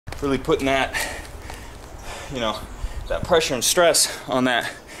really putting that, you know, that pressure and stress on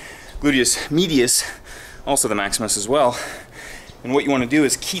that gluteus medius, also the maximus as well. And what you want to do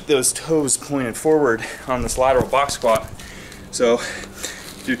is keep those toes pointed forward on this lateral box squat. So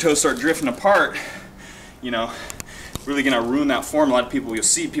if your toes start drifting apart, you know, really gonna ruin that form. A lot of people, you'll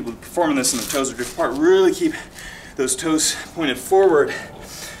see people performing this and the toes are drifting apart. Really keep those toes pointed forward,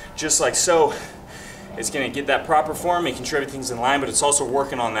 just like so. It's gonna get that proper form, making sure everything's in line, but it's also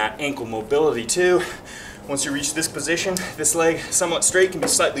working on that ankle mobility too. Once you reach this position, this leg somewhat straight, can be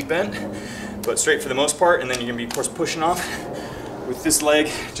slightly bent, but straight for the most part, and then you're gonna be, of course, pushing off with this leg,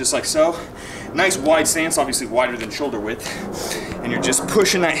 just like so. Nice wide stance, obviously wider than shoulder width, and you're just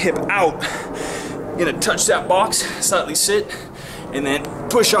pushing that hip out. You're gonna touch that box, slightly sit, and then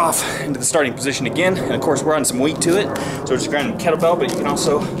push off into the starting position again. And of course, we're adding some weight to it, so we're just grabbing a kettlebell, but you can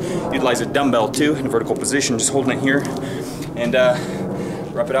also utilize a dumbbell too in a vertical position, just holding it here, and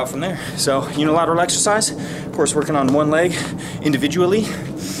rep it out from there. So unilateral exercise, of course, working on one leg individually.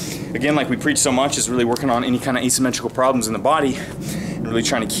 Again, like we preach so much, is really working on any kind of asymmetrical problems in the body and really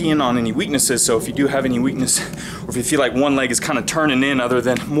trying to key in on any weaknesses. So if you do have any weakness, or if you feel like one leg is kind of turning in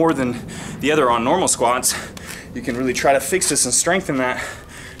more than the other on normal squats, you can really try to fix this and strengthen that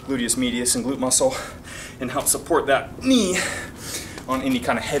gluteus medius and glute muscle and help support that knee on any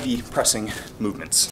kind of heavy pressing movements.